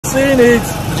seeing it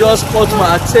just caught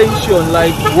my attention.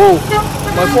 Like, whoa,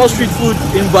 my first street food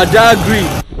in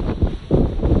Badagry.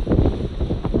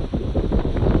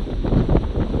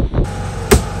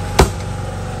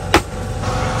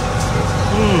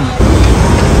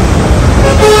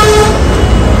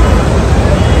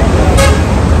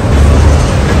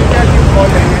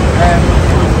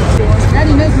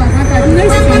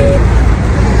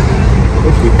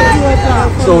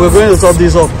 So we're going to top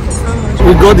this up.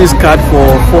 We got this card for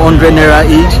 400 naira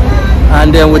each,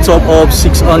 and then we top up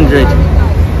 600.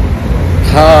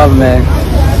 Ah man.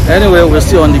 Anyway, we're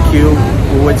still on the queue.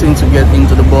 We're waiting to get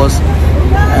into the bus,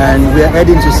 and we're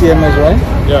heading to CMS, right?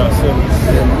 Yeah,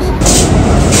 CMS.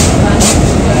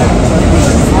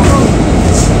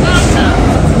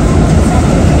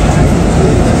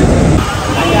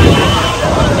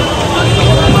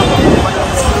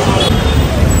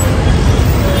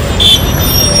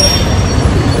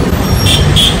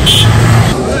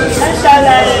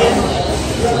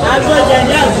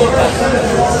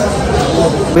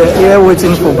 We're here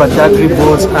waiting for Badagry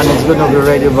boat, and it's going to be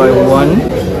ready by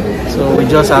 1. So we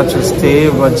just have to stay,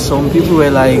 but some people were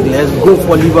like, let's go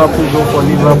for Liverpool, go for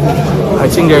Liverpool. I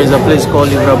think there is a place called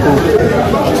Liverpool.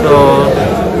 So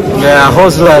there are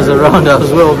hustlers around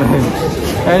as well, man.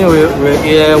 Anyway, we're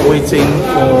here waiting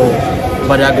for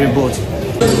Badagry boat.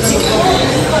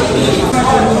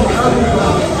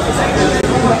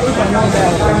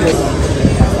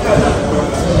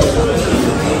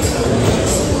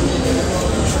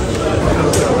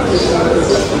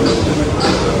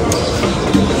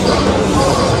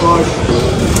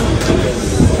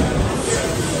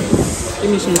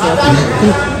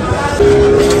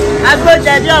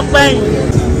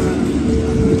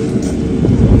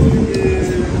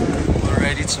 We're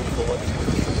ready to board.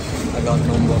 I got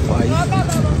number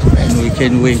 5, and we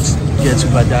can't wait to get to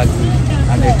Badagry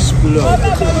and explore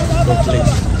the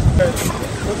place.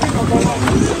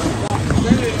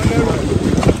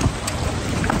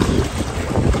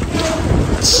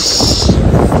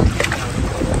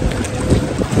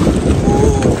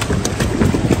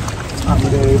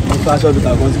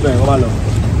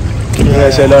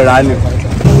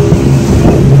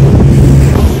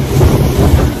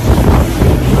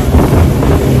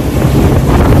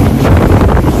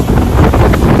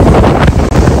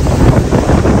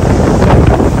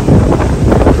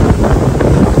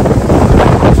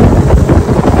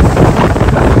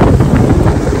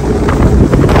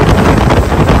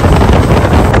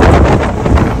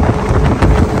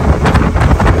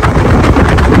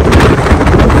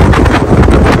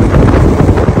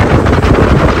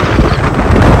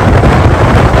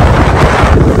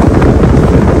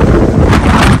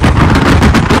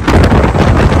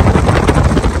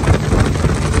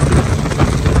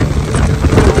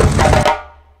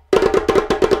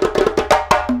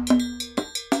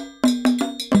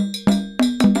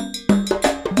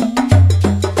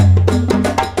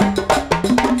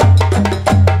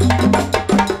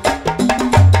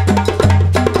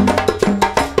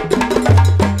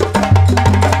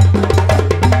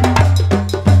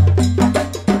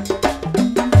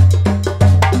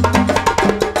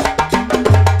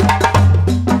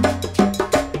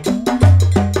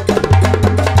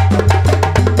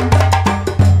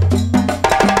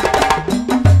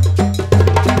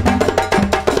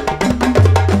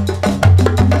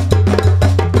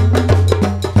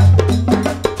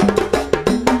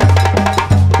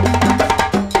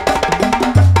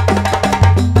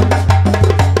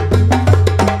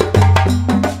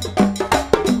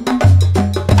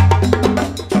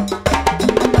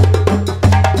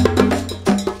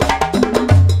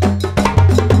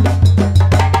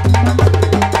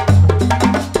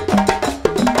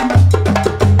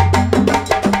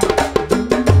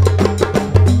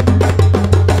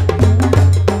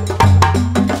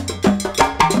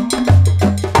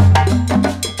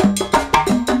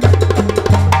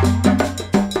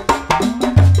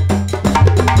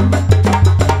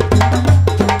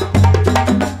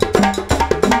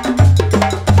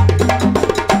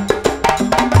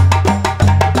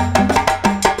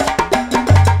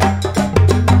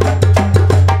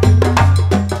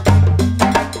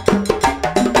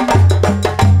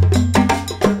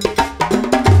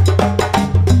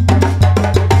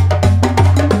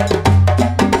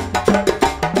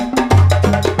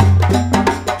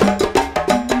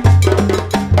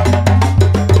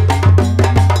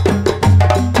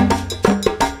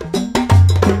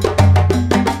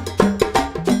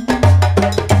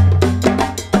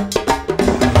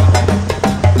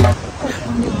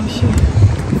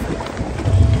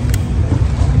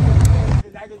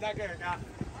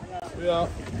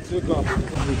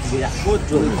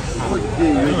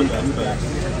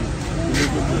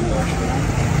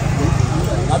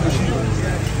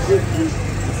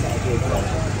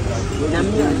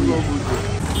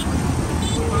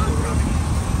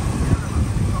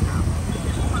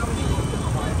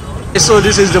 So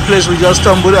this is the place we just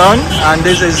stumbled on, and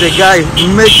this is a guy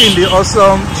making the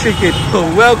awesome chicken.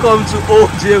 Welcome to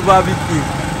OJ BBQ.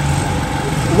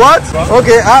 What?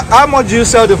 Okay, how much do you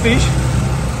sell the fish?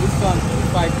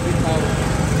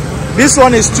 This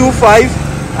one is 3,000. This one is 2.5,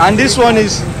 and this one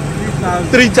is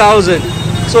 3,000.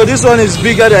 So this one is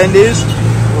bigger than this.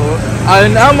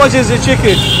 And how much is the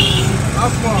chicken?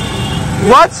 Half one.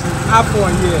 What? Half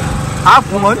one, yeah.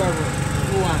 Half one?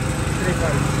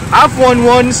 3,500. Half one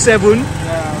 1.7.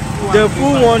 Yeah, The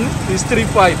full one is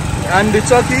 3.5. And the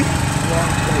turkey?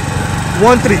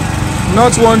 1.3.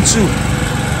 Not 1.2.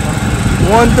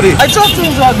 1.3. I thought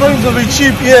things were going to be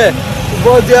cheap here,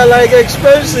 but they are like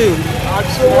expensive.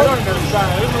 So I don't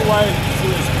know why it's so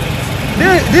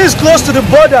expensive. This is close to the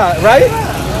border, right?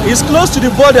 It's close to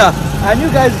the border, and you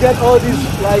guys get all this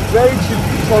like very cheap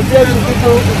compared to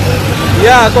people.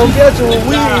 Yeah, compared to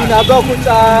we in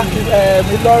Abeokuta,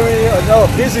 Milori. No,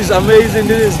 this is amazing.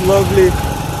 This is lovely.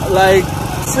 Like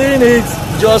seeing it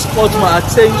just caught my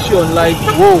attention. Like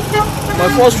whoa, my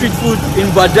first street food in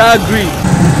Badagry.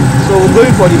 So we're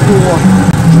going for the full one.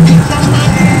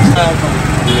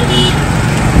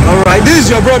 All right, this is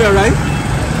your brother, right?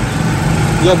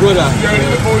 Your brother.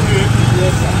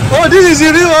 Yes, sir. Oh, this is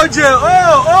the real OJ.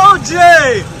 Oh, OJ!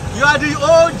 You are the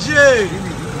OJ.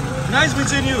 Nice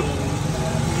meeting you.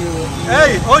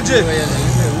 Hey, OJ.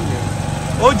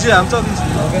 OJ, I'm talking to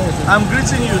you. I'm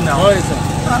greeting you now.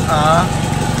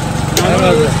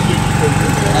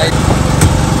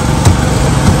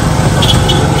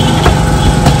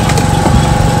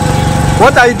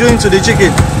 What are you doing to the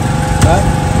chicken?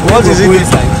 What is it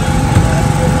inside?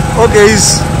 Okay,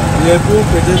 it's Lebu,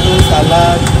 potato,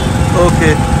 salad,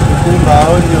 okay. cucumber,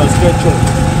 onions, ketchup.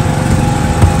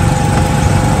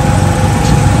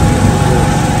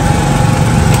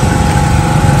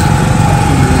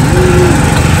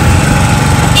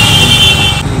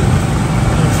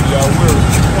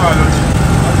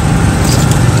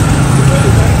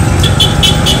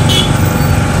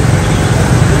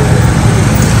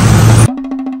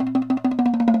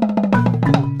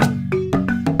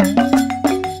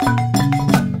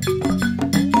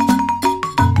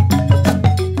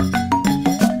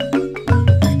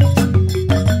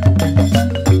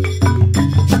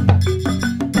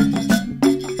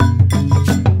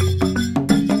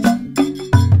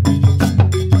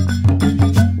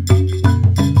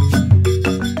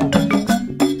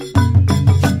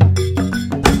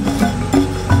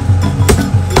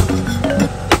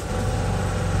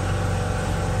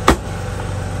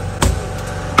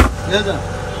 Yes, sir.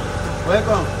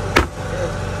 Welcome.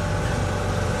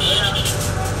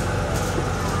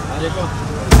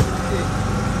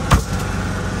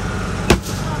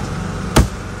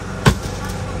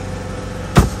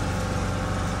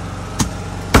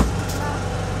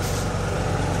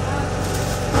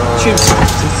 Chips.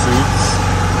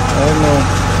 I don't know.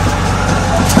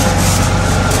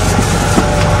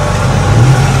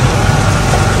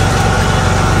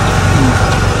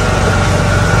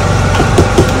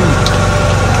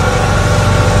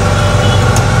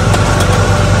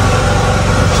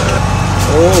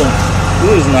 Oh,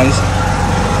 this is nice.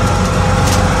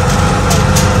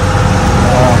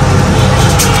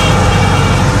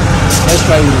 Let's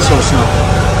try with the sauce now.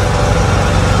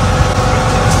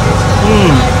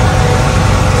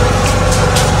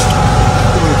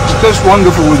 It tastes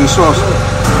wonderful with the sauce.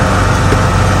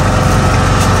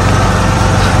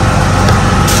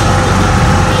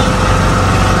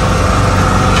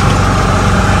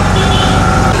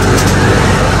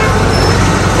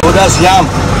 Oh, that's yam.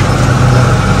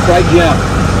 Fried yam.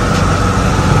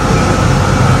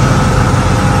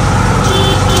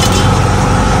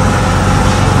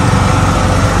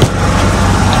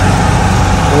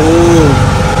 Oh,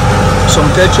 some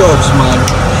ketchups, man.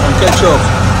 Some ketchup.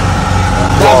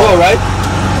 That's all right.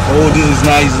 Oh, this is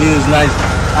nice. This is nice.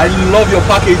 I love your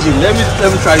packaging. Let me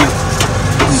try it.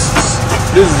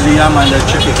 This is the yam and the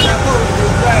chicken.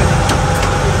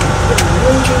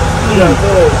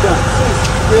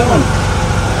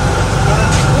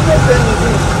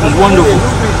 It's wonderful.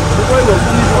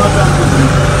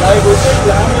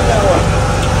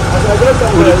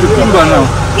 With the cucumber now.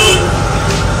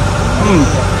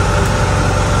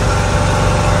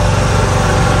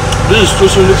 This is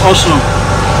totally awesome.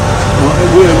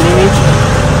 Wait a minute.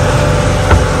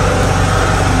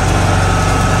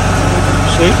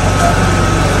 See?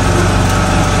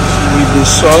 With the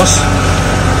sauce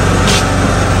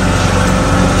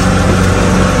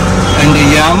and the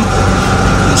yam.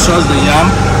 The sauce, the yam,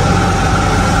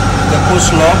 the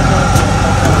coleslaw.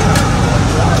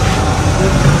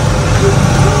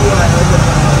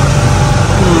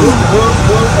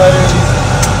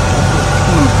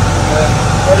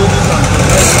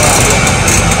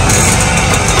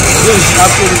 This is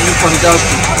absolutely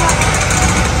fantastic.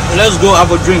 Let's go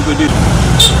have a drink with it.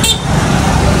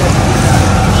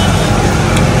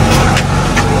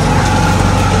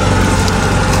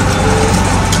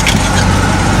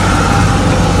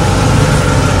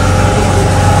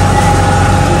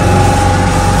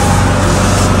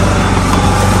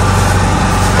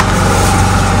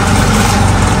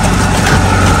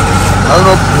 I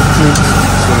love protein.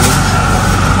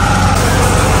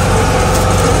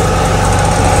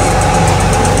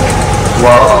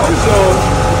 Wow.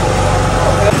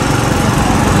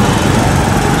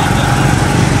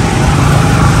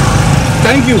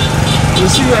 Thank you. We'll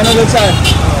see you another time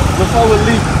before we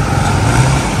leave.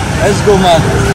 Let's go, man.